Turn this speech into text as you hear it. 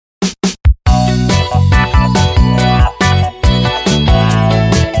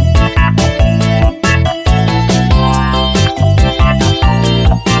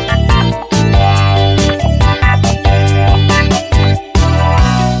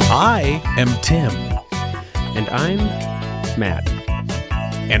I am Tim. And I'm Matt.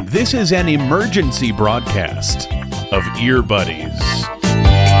 And this is an emergency broadcast of Ear Buddies.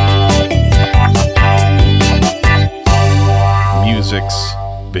 Music's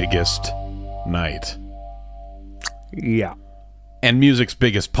biggest night. Yeah. And music's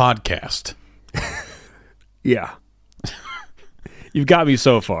biggest podcast. Yeah. You've got me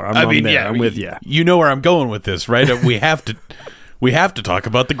so far. I'm with you. You know where I'm going with this, right? We have to talk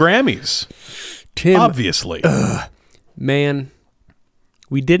about the Grammys. Tim, obviously. Man,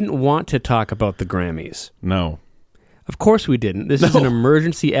 we didn't want to talk about the Grammys. No. Of course we didn't. This is an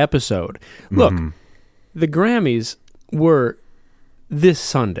emergency episode. Look, the Grammys were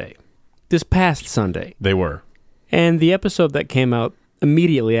this past Sunday. They were. And the episode that came out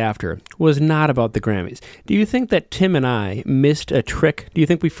immediately after was not about the Grammys. Do you think that Tim and I missed a trick? Do you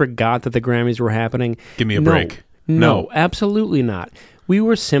think we forgot that the Grammys were happening? Give me a break. No, absolutely not. We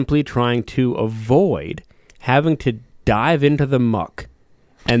were simply trying to avoid having to dive into the muck.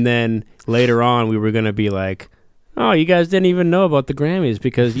 And then later on, we were going to be like, oh, you guys didn't even know about the Grammys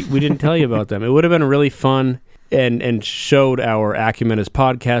because we didn't tell you about them. It would have been really fun and showed our acumen as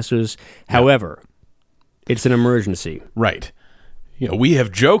podcasters. Yeah. However, it's an emergency. Right. You know, we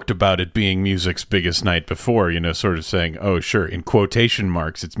have joked about it being music's biggest night before, sort of saying, oh, sure, in quotation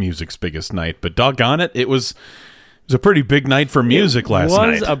marks, it's music's biggest night. But doggone it, it was a pretty big night for music last night.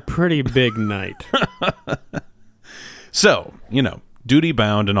 It was a pretty big night. So, duty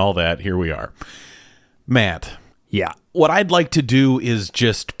bound and all that, here we are. Matt. Yeah. What I'd like to do is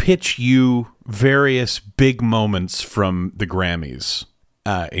just pitch you various big moments from the Grammys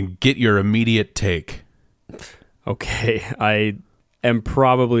and get your immediate take. Okay, I am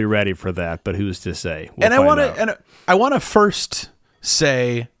probably ready for that, but who's to say? I want to first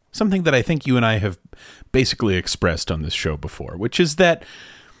say something that I think you and I have basically expressed on this show before, which is that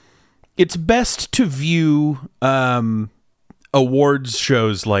it's best to view awards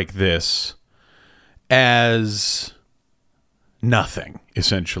shows like this as nothing,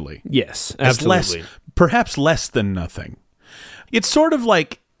 essentially. Yes, absolutely. Perhaps less than nothing. It's sort of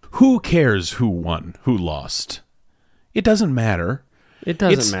like, who cares who won, who lost? It doesn't matter. It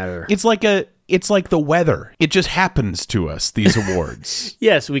doesn't matter. It's like the weather. It just happens to us, these awards.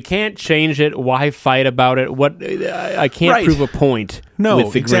 Yes, we can't change it. Why fight about it? I can't prove a point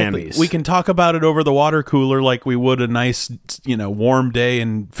with the Grammys. We can talk about it over the water cooler like we would a nice, warm day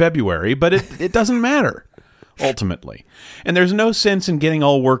in February, but it doesn't matter, ultimately. And there's no sense in getting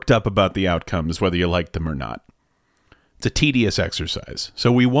all worked up about the outcomes, whether you like them or not. It's a tedious exercise,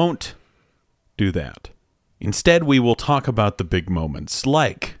 so we won't do that. Instead, we will talk about the big moments,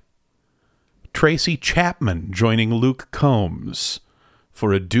 like Tracy Chapman joining Luke Combs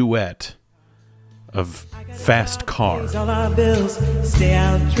for a duet of Fast Car. All our bills, stay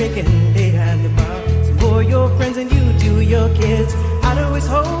out drinking late at the bar. Support your friends and you do your kids. I'd always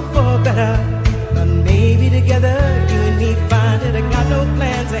hope for better, but maybe together you and me find it. I got no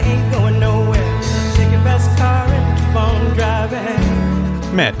plans, I ain't going nowhere. Take your best car and keep on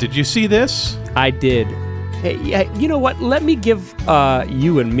driving. Matt, did you see this? I did. Hey, you know what? Let me give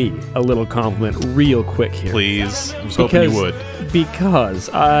you and me a little compliment real quick here. Please. I was hoping you would. Because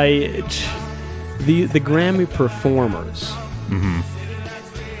the Grammy performers,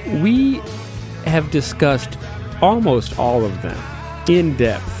 we have discussed almost all of them in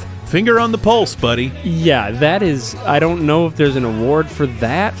depth. Finger on the pulse, buddy. Yeah, that is, I don't know if there's an award for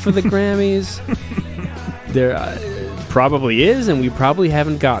that for the Grammys. There probably is, and we probably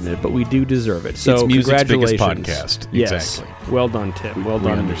haven't gotten it, but we do deserve it. So it's music's biggest congratulations. podcast. Yes. Exactly. Well done, Tim. Well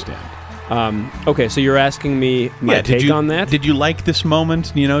done. We understand. Okay, so you're asking me my take on that? Did you like this moment?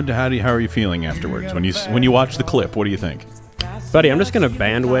 How are you feeling afterwards when you watch the clip? What do you think? Buddy, I'm just going to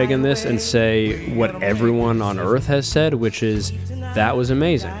bandwagon this and say what everyone on Earth has said, which is that was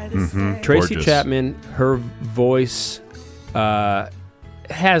amazing. Mm-hmm. Tracy Gorgeous. Chapman, her voice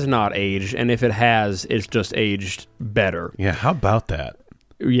has not aged, and if it has, it's just aged better. Yeah, how about that?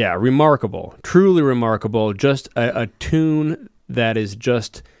 Yeah, remarkable. Truly remarkable. Just a tune that is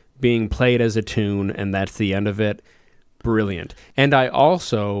just being played as a tune, and that's the end of it. Brilliant. And I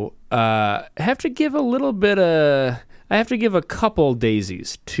also have to give a couple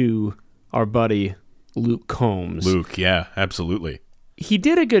daisies to our buddy Luke Combs. Luke, yeah, absolutely. He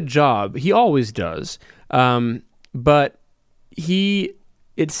did a good job. He always does. But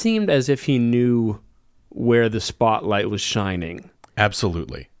it seemed as if he knew where the spotlight was shining.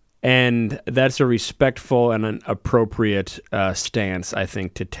 Absolutely. And that's a respectful and an appropriate stance, I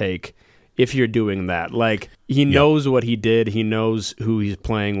think, to take if you're doing that. Like, he knows what he did. He knows who he's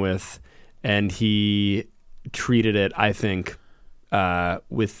playing with. And he treated it, I think,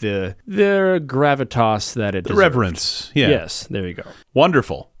 with the gravitas that it deserved. Reverence. Yeah. Yes, there you go.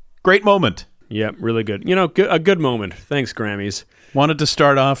 Wonderful. Great moment. Yep, really good. A good moment. Thanks, Grammys. Wanted to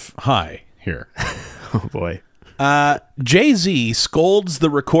start off high here. Oh, boy. Jay-Z scolds the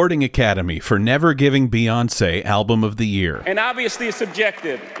Recording Academy for never giving Beyonce Album of the Year. And obviously it's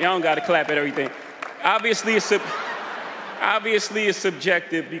subjective. Y'all don't got to clap at everything. Obviously it's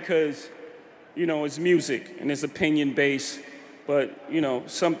subjective because, it's music and it's opinion-based. But,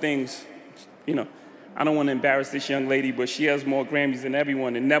 some things, I don't want to embarrass this young lady, but she has more Grammys than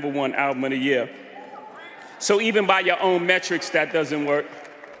everyone and never won Album of the Year. So even by your own metrics, that doesn't work.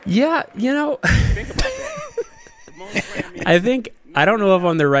 Yeah, Think about that. I don't know if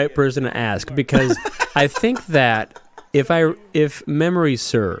I'm the right person to ask, because I think that if memory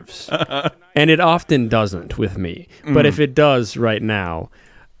serves, and it often doesn't with me, but if it does right now,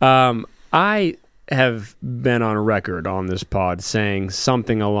 I have been on record on this pod saying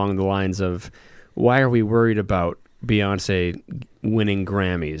something along the lines of, why are we worried about Beyonce winning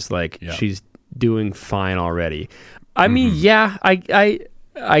Grammys? Like, she's doing fine already. I mean, yeah,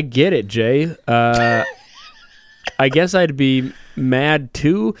 I get it, Jay. I guess I'd be mad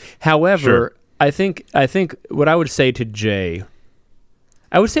too. However, Sure. I think what I would say to Jay,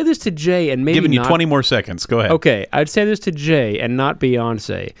 I would say this to Jay and maybe Giving you not, 20 more seconds. Go ahead. Okay, I'd say this to Jay and not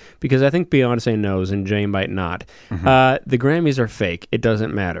Beyonce, because I think Beyonce knows and Jay might not. The Grammys are fake. It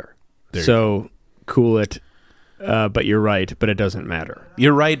doesn't matter. So cool it. But you're right, but it doesn't matter.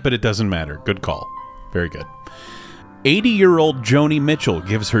 You're right, but it doesn't matter. Good call. Very good. 80-year-old Joni Mitchell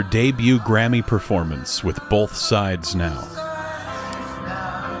gives her debut Grammy performance with Both Sides Now.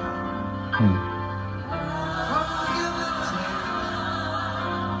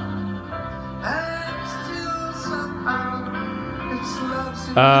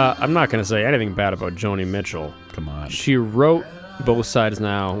 I'm not going to say anything bad about Joni Mitchell. Come on. She wrote Both Sides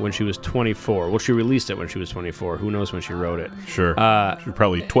Now when she was 24. Well, she released it when she was 24. Who knows when she wrote it? Sure. She's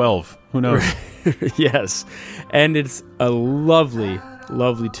probably 12. Who knows? Yes. And it's a lovely,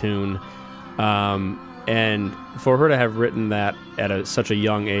 lovely tune. And for her to have written that at such a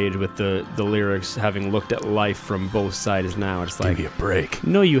young age with the lyrics having looked at life from both sides now, it's like, Give me a break.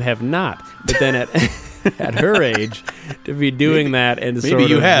 no, you have not. But then at her age, to be doing that and maybe sort of...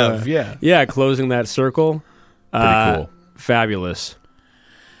 you have, yeah. Yeah, closing that circle. Pretty cool. Fabulous.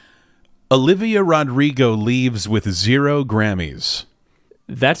 Olivia Rodrigo leaves with 0 Grammys.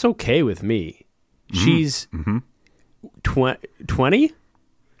 That's okay with me. She's 20?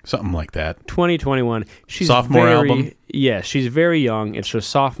 Something like that. 2021. She's Sophomore album? Yeah, she's very young. It's her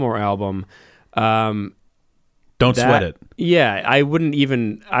sophomore album. Don't sweat it. Yeah, I wouldn't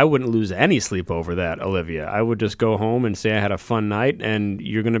lose any sleep over that, Olivia. I would just go home and say I had a fun night, and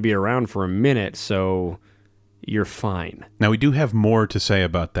you're going to be around for a minute, so you're fine. Now, we do have more to say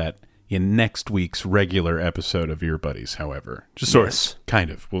about that in next week's regular episode of Ear Buddies, however. Just sort of, kind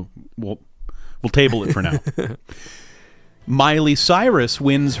of. We'll table it for now. Miley Cyrus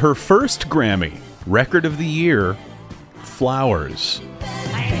wins her first Grammy, Record of the Year, Flowers.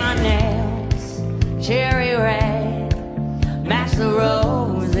 Paint my nails cherry red, match the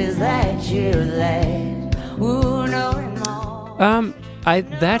roses that you laid. Ooh, no more.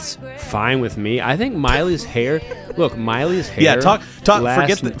 That's fine with me. I think Miley's hair. Look, Miley's hair. Yeah, talk. Forget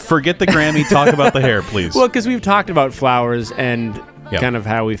the Grammy. Talk about the hair, please. Well, because we've talked about Flowers and kind of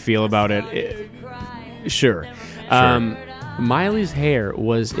how we feel about it. Sure. Miley's hair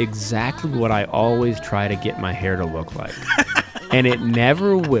was exactly what I always try to get my hair to look like, and it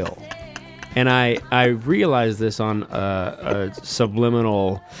never will. And I realize this on a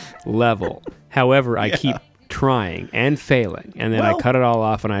subliminal level. However, I keep trying and failing, and then I cut it all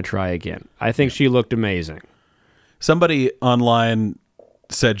off and I try again. I think she looked amazing. Somebody online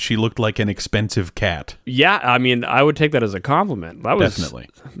said she looked like an expensive cat. Yeah, I mean, I would take that as a compliment. That was definitely.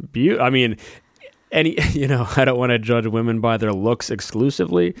 I mean, I don't want to judge women by their looks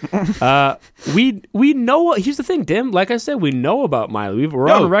exclusively. We know. Here's the thing, Tim. Like I said, we know about Miley. We're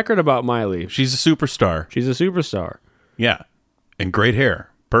on record about Miley. She's a superstar. She's a superstar. Yeah, and great hair.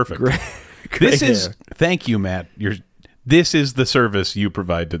 Perfect. Great this hair. is. Thank you, Matt. This is the service you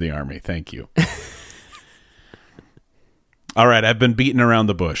provide to the Army. Thank you. All right, I've been beaten around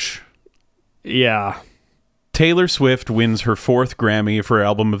the bush. Yeah. Taylor Swift wins her 4th Grammy for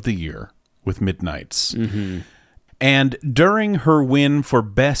Album of the Year with Midnights. Mm-hmm. And during her win for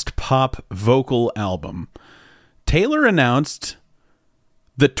Best Pop Vocal Album, Taylor announced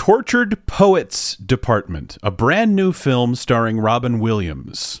The Tortured Poets Department, a brand new film starring Robin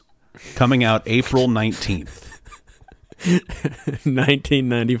Williams, coming out April 19th.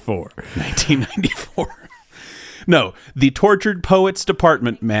 1994. 1994. No, the Tortured Poets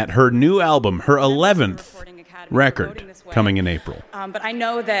Department, Matt, her new album, her 11th record, coming in April. But I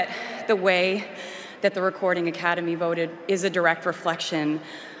know that the way that the Recording Academy voted is a direct reflection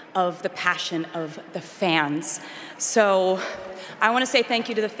of the passion of the fans. So I want to say thank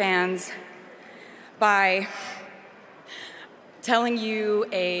you to the fans by telling you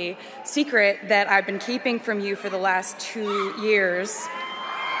a secret that I've been keeping from you for the last 2 years,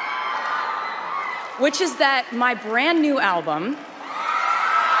 which is that my brand new album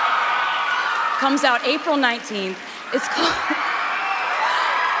comes out April 19th.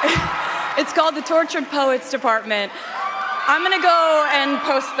 It's called The Tortured Poets Department. I'm gonna go and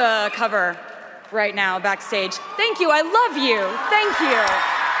post the cover right now backstage. Thank you, I love you, thank you.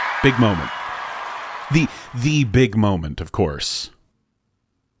 Big moment. The big moment, of course.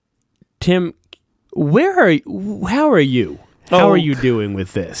 Tim, how are you? How are you doing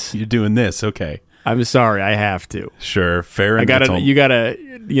with this? You're doing this, okay. I'm sorry, I have to. Sure, fair enough. You gotta,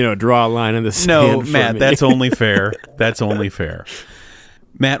 draw a line in the sand. No, Matt, that's only fair. That's only fair.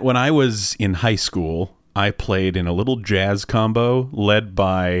 Matt, when I was in high school, I played in a little jazz combo led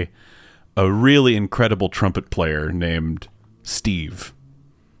by a really incredible trumpet player named Steve.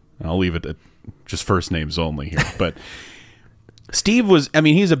 I'll leave it at just first names only here. But Steve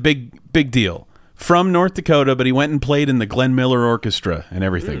he's a big deal. From North Dakota, but he went and played in the Glenn Miller Orchestra and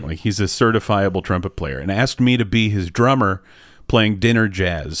everything. Like, he's a certifiable trumpet player, and asked me to be his drummer playing dinner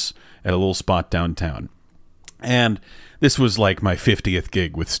jazz at a little spot downtown. And this was like my 50th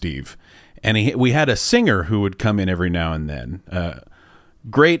gig with Steve. And we had a singer who would come in every now and then.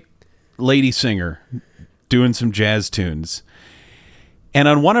 Great lady singer doing some jazz tunes. And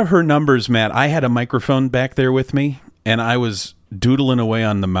on one of her numbers, Matt, I had a microphone back there with me, and I was doodling away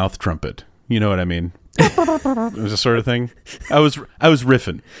on the mouth trumpet. You know what I mean? It was a sort of thing. I was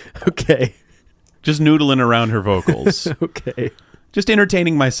riffing. Okay. Just noodling around her vocals. Okay. Just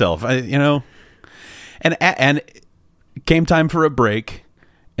entertaining myself. And came time for a break,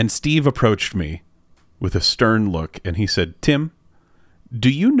 and Steve approached me with a stern look, and he said, "Tim, do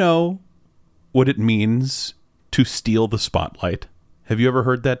you know what it means to steal the spotlight? Have you ever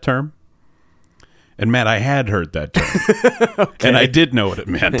heard that term?" And Matt, I had heard that term. Okay. And I did know what it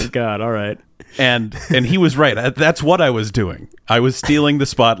meant. Thank God, all right. And he was right. That's what I was doing. I was stealing the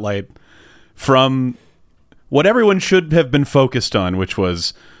spotlight from what everyone should have been focused on, which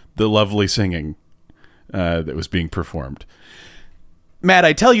was the lovely singing that was being performed. Matt,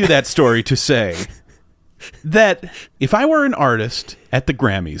 I tell you that story to say that if I were an artist at the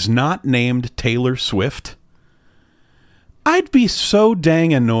Grammys not named Taylor Swift, I'd be so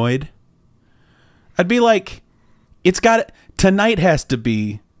dang annoyed. I'd be like, tonight has to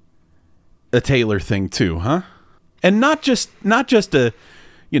be a Taylor thing too, huh? And not just a,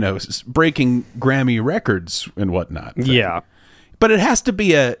 breaking Grammy records and whatnot thing. Yeah. But it has to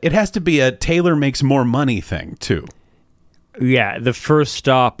be a Taylor makes more money thing too. Yeah, the first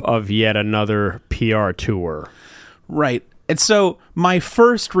stop of yet another PR tour. Right. And so my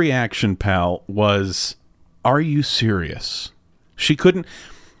first reaction, pal, was, are you serious? She couldn't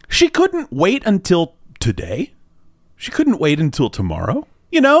wait until today. She couldn't wait until tomorrow.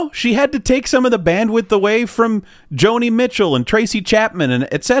 She had to take some of the bandwidth away from Joni Mitchell and Tracy Chapman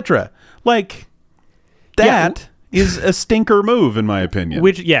and etc. Like, that is a stinker move, in my opinion.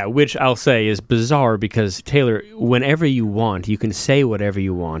 Which I'll say is bizarre, because Taylor, whenever you want, you can say whatever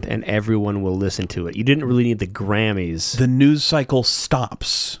you want, and everyone will listen to it. You didn't really need the Grammys. The news cycle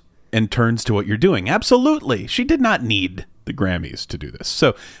stops and turns to what you're doing. Absolutely. She did not need the Grammys to do this.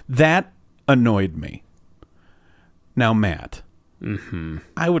 So that annoyed me. Now, Matt,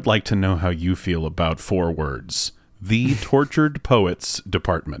 I would like to know how you feel about 4 words. The Tortured Poets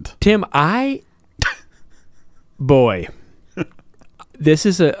Department. Tim, Boy, this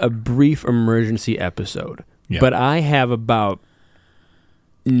is a brief emergency episode, but I have about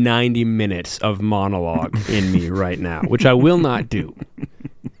 90 minutes of monologue in me right now, which I will not do.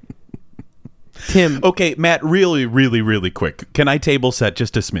 Tim. Okay, Matt, really, really, really quick. Can I table set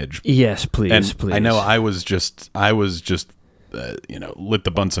just a smidge? Yes, please, and please. I know I was just lit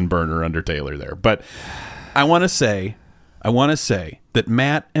the Bunsen burner under Taylor there. But I want to say that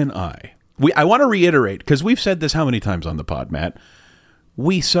Matt and I want to reiterate, because we've said this how many times on the pod, Matt,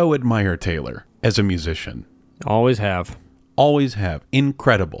 we so admire Taylor as a musician. Always have. Always have.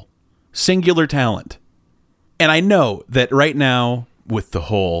 Incredible. Singular talent. And I know that right now, with the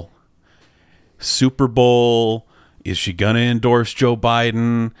whole Super Bowl, is she going to endorse Joe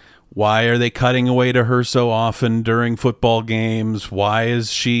Biden? Why are they cutting away to her so often during football games? Why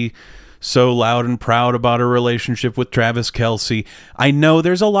is she so loud and proud about her relationship with Travis Kelce? I know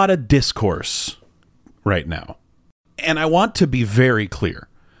there's a lot of discourse right now And I want to be very clear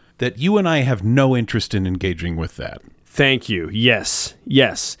that you and I have no interest in engaging with that. Thank you. Yes.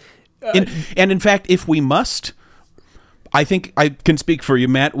 Yes. And in fact, if we must, I think I can speak for you,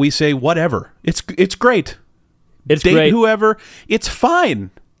 Matt. We say whatever. It's great. It's Date great. whoever. It's fine.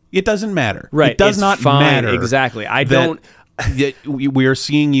 It doesn't matter. Right. It does it's not fine. matter. Exactly. I that don't. We are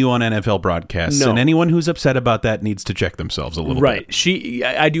seeing you on NFL broadcasts, No. and anyone who's upset about that needs to check themselves a little Right. bit.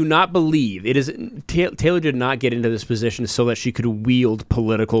 I do not believe it is. Taylor did not get into this position so that she could wield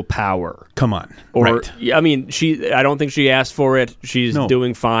political power. Come on. Or, right. I mean, I don't think she asked for it. She's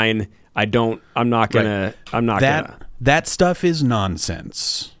doing fine. I'm not gonna. That stuff is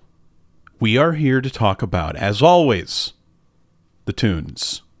nonsense. We are here to talk about, as always, the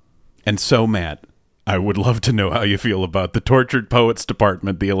tunes. And so, Matt, I would love to know how you feel about the Tortured Poets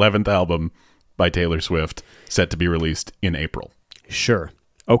Department, the 11th album by Taylor Swift, set to be released in April. Sure.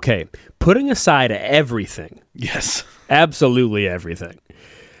 Okay. Putting aside everything. Yes. Absolutely everything.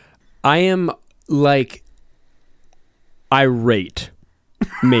 I am irate,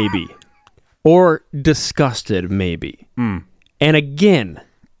 maybe. Or disgusted, maybe. And again,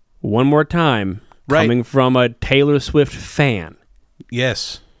 one more time, coming from a Taylor Swift fan.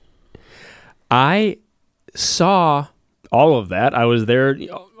 Yes. I saw all of that. I was there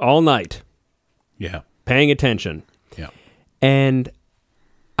all night. Yeah. Paying attention. Yeah. And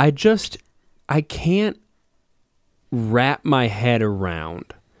I can't wrap my head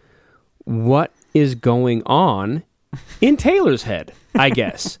around what is going on in Taylor's head, I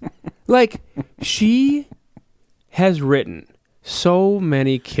guess. She has written so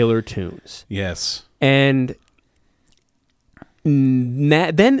many killer tunes. Yes. And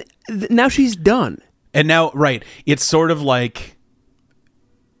now she's done. And now, it's sort of like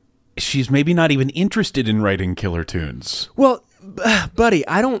she's maybe not even interested in writing killer tunes. Well, buddy,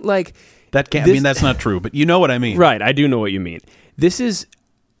 I don't like... That can't. I mean, that's not true, but you know what I mean. Right, I do know what you mean. It's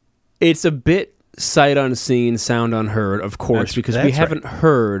a bit sight unseen, sound unheard, of course, because we haven't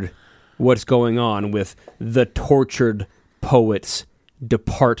heard what's going on with the Tortured Poets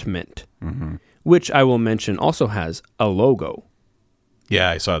Department, which I will mention also has a logo. Yeah,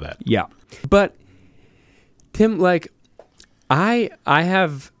 I saw that. Yeah. But, Tim, I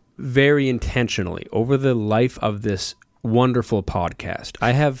have very intentionally, over the life of this wonderful podcast,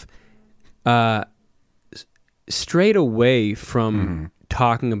 I have strayed away from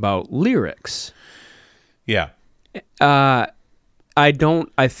talking about lyrics. Yeah. I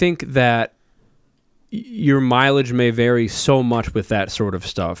think that your mileage may vary so much with that sort of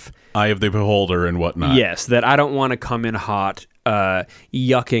stuff. Eye of the beholder and whatnot. Yes, that I don't want to come in hot,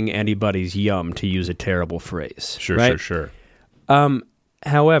 yucking anybody's yum, to use a terrible phrase. Sure.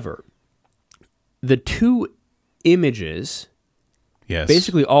 However, the two images,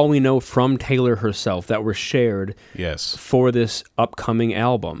 basically all we know from Taylor herself that were shared for this upcoming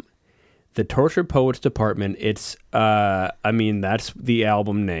album, the Tortured Poets Department, it's, that's the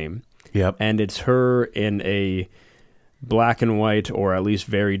album name. Yep. And it's her in a black and white, or at least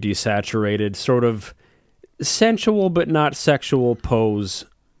very desaturated, sort of sensual but not sexual pose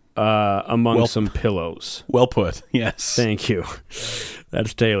among some pillows. Well put, yes. Thank you.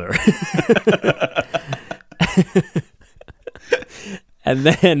 That's Taylor. And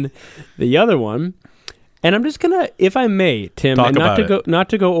then the other one, and I'm just gonna, if I may, Tim, Talk and about not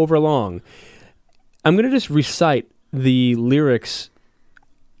to go over long, I'm gonna just recite the lyrics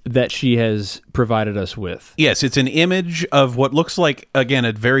that she has provided us with. Yes, it's an image of what looks like, again,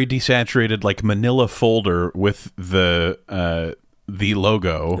 a very desaturated, manila folder with the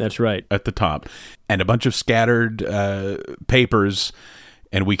logo. That's right. At the top. And a bunch of scattered papers,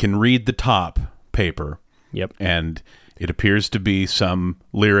 and we can read the top paper. Yep. And it appears to be some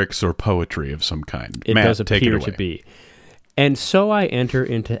lyrics or poetry of some kind. It Matt, does take appear it away. to be. And so I enter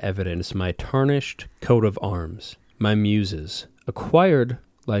into evidence my tarnished coat of arms, my muses, acquired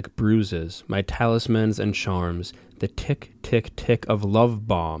like bruises, my talismans and charms, the tick, tick, tick of love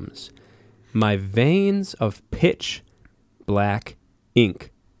bombs, my veins of pitch black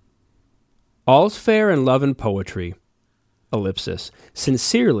ink. All's fair in love and poetry, ellipsis.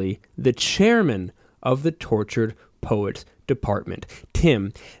 Sincerely, the chairman of the Tortured Poets Department.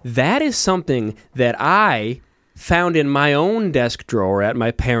 Tim, that is something that I found in my own desk drawer at my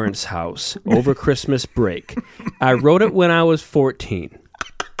parents' house over Christmas break. I wrote it when I was 14.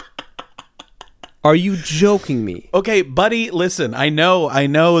 Are you joking me? Okay, buddy, listen. I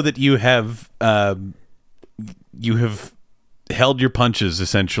know that you have held your punches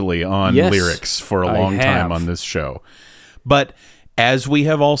essentially on lyrics for a long time on this show. But as we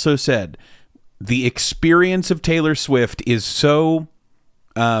have also said, the experience of Taylor Swift is so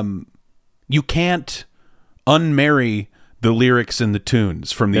you can't unmarry the lyrics and the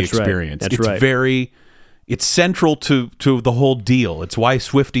tunes from the That's right. experience. That's It's right. very, it's central to the whole deal. It's why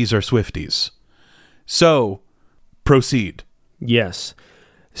Swifties are Swifties. So, proceed. Yes.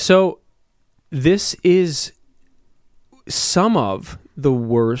 So this is some of the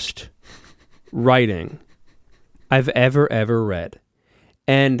worst writing I've ever read.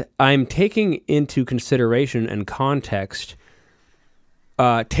 And I'm taking into consideration and context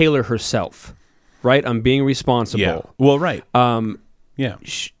Taylor herself, right? I'm being responsible. Yeah. Well, right. Yeah.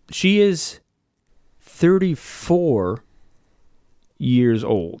 She is 34 years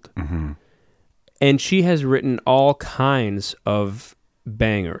old. Mm-hmm. And she has written all kinds of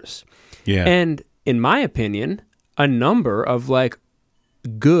bangers. Yeah. And in my opinion, a number of like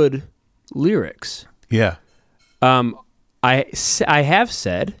good lyrics. Yeah. I have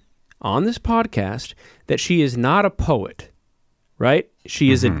said on this podcast that she is not a poet, right?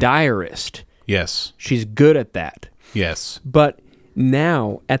 She is a diarist. Yes. She's good at that. Yes. But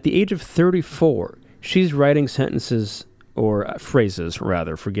now, at the age of 34, she's writing sentences, or phrases,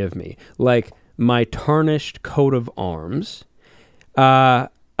 rather, forgive me, like, my tarnished coat of arms. I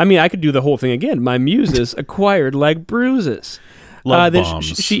mean, I could do the whole thing again. My muses acquired like bruises. Love bombs.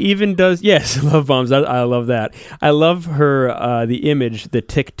 She even does, yes, love bombs. I love that. I love her, the image, the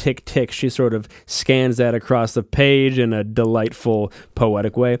tick, tick, tick. She sort of scans that across the page in a delightful,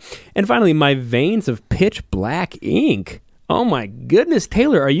 poetic way. And finally, my veins of pitch black ink. Oh my goodness,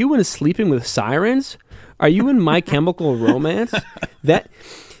 Taylor, are you in Sleeping with Sirens? Are you in My Chemical Romance?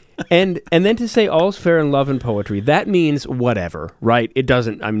 And then to say all's fair in love and poetry, that means whatever, right? It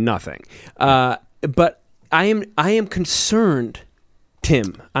doesn't, I'm nothing. But I am concerned,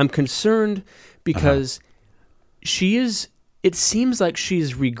 Tim. I'm concerned because it seems like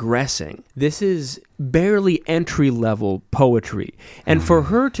she's regressing. This is barely entry-level poetry. And for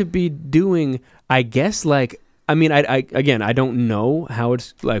her to be doing, I guess, like, I mean, I don't know how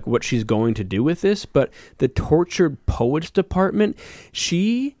it's, like, what she's going to do with this, but the Tortured Poets Department,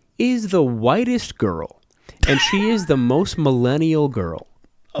 she is the whitest girl, and she is the most millennial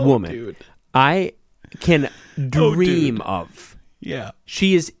woman dude. I can dream of. Yeah.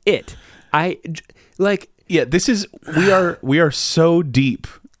 She is it. Yeah, we are so deep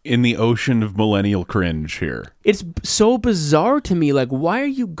in the ocean of millennial cringe here. It's so bizarre to me. Like, why are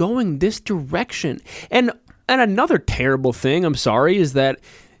you going this direction? And another terrible thing, I'm sorry, is that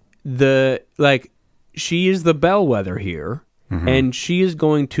she is the bellwether here. Mm-hmm. And she is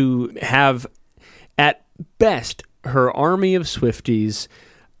going to have, at best, her army of Swifties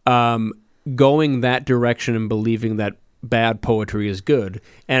going that direction and believing that bad poetry is good.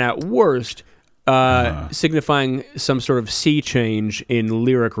 And at worst, signifying some sort of sea change in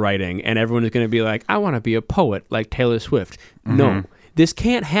lyric writing. And everyone is going to be like, I want to be a poet like Taylor Swift. Mm-hmm. No, this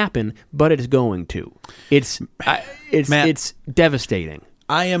can't happen, but it's going to. It's devastating.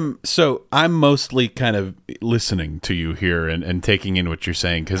 I'm mostly kind of listening to you here and taking in what you're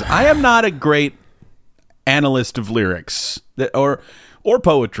saying, because I am not a great analyst of lyrics or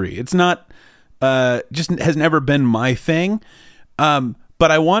poetry. It's not just has never been my thing. But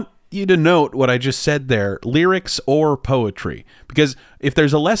I want you to note what I just said there, lyrics or poetry, because if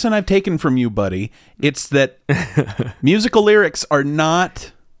there's a lesson I've taken from you, buddy, it's that musical lyrics are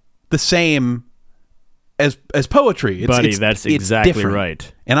not the same as poetry. Buddy, that's exactly different.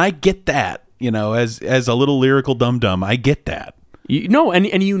 Right. And I get that, as a little lyrical dum-dum, I get that.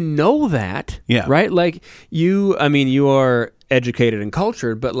 And you know that, yeah. Right? Like, you are educated and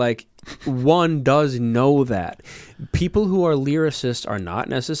cultured, but like, one does know that. People who are lyricists are not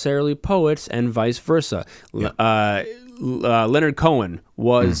necessarily poets, and vice versa. Yeah. Leonard Cohen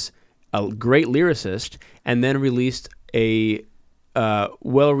was a great lyricist and then released a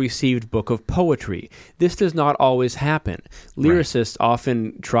well-received book of poetry. This does not always happen. Lyricists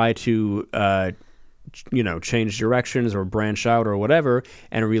often try to change directions or branch out or whatever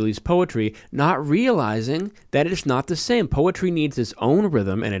and release poetry, not realizing that it's not the same. Poetry needs its own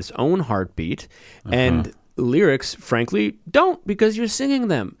rhythm and its own heartbeat, and lyrics, frankly, don't, because you're singing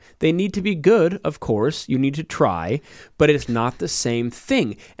them. They need to be good, of course. You need to try, but it's not the same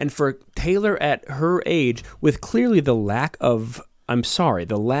thing. And for Taylor at her age, with clearly the lack of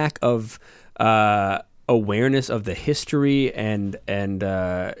awareness of the history and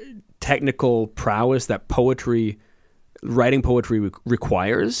technical prowess that writing poetry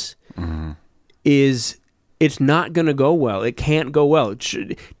requires, it's not going to go well. It can't go well.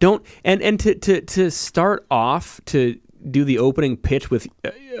 To start off to do the opening pitch with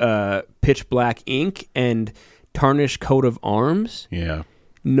pitch black ink and tarnished coat of arms. Yeah.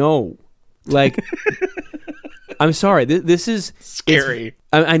 No, like I'm sorry. This is Scary.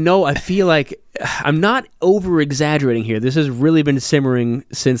 I know. I feel like I'm not over-exaggerating here. This has really been simmering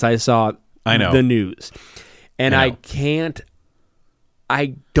since I saw the news. And I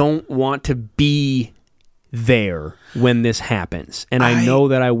don't want to be there when this happens. And I know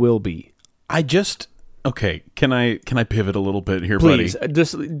that I will be. Okay, can I pivot a little bit here, Please, buddy?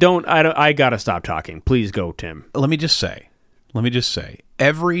 just don't. I gotta stop talking. Please go, Tim. Let me just say,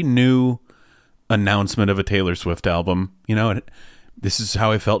 every new announcement of a Taylor Swift album, this is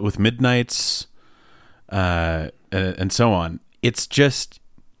how I felt with Midnights, and so on. It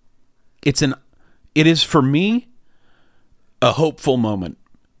is for me a hopeful moment,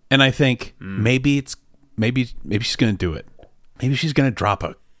 and I think maybe she's gonna do it. Maybe she's gonna drop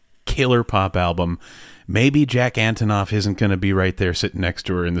a killer pop album. Maybe Jack Antonoff isn't going to be right there sitting next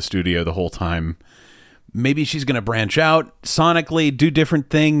to her in the studio the whole time. Maybe she's going to branch out sonically, do different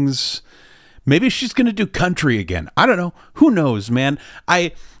things. Maybe she's going to do country again. I don't know. Who knows, man?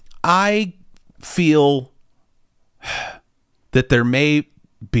 I feel that there may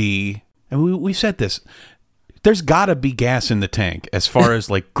be, and we said this, there's got to be gas in the tank as far as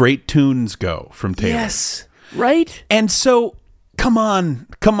like great tunes go from Taylor. Yes, right? And so Come on.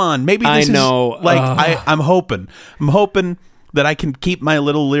 Maybe this I know. is like I'm hoping that I can keep my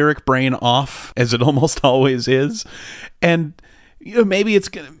little lyric brain off, as it almost always is, and maybe it's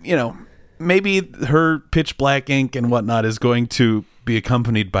gonna, maybe her Pitch Black ink and whatnot is going to be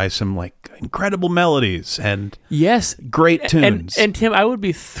accompanied by some like incredible melodies and great tunes. And Tim, I would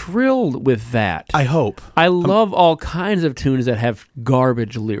be thrilled with that. I hope. I love all kinds of tunes that have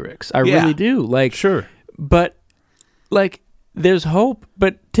garbage lyrics. I really do. Like sure, but like. There's hope,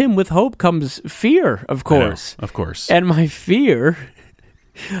 but Tim, with hope comes fear, of course. Of course. And my fear,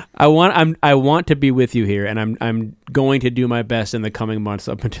 I want to be with you here, and I'm going to do my best in the coming months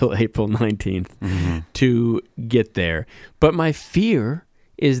up until April 19th to get there. But my fear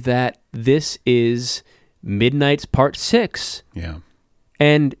is that this is Midnight's Part 6. Yeah.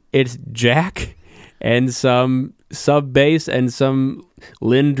 And it's Jack and some sub bass and some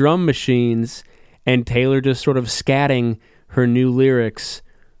Lynn drum machines, and Taylor just sort of scatting her new lyrics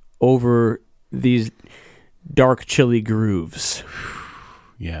over these dark, chilly grooves.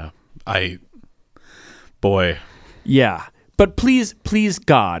 Yeah. Yeah. But please,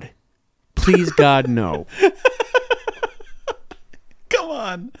 God, no. Come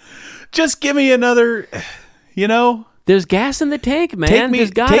on. Just give me another, There's gas in the tank, man.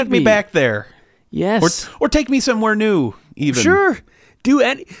 Take me back there. Yes. Or take me somewhere new, even. Sure.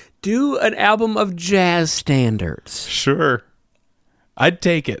 Do an album of jazz standards. Sure. I'd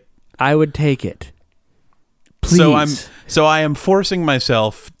take it. I would take it. Please. So I am forcing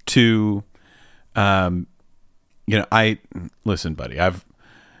myself to, listen, buddy, I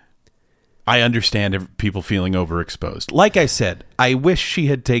understand people feeling overexposed. Like I said, I wish she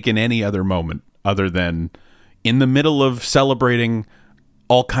had taken any other moment other than in the middle of celebrating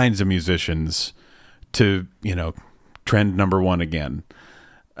all kinds of musicians to, trend number one again.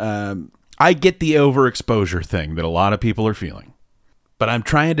 I get the overexposure thing that a lot of people are feeling, but I'm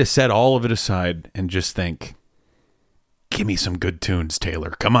trying to set all of it aside and just think, give me some good tunes, Taylor.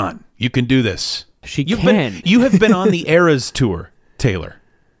 Come on. You can do this. You have been on the Eras tour, Taylor.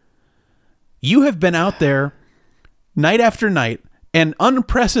 You have been out there night after night, an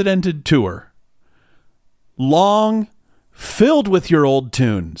unprecedented tour, long, filled with your old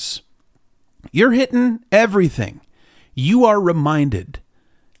tunes. You're hitting everything. You are reminded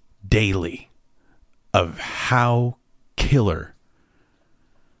daily of how killer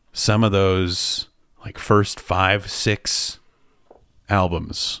some of those like first 5, 6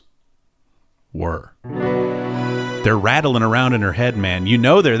 albums were. They're rattling around in her head, man.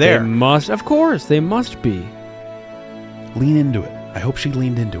 They're there. Of course, they must be. Lean into it. I hope she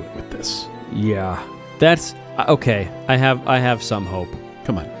leaned into it with this. Yeah. That's okay. I have some hope.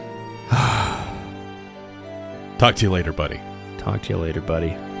 Come on. Talk to you later, buddy. Talk to you later,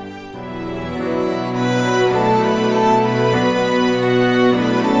 buddy.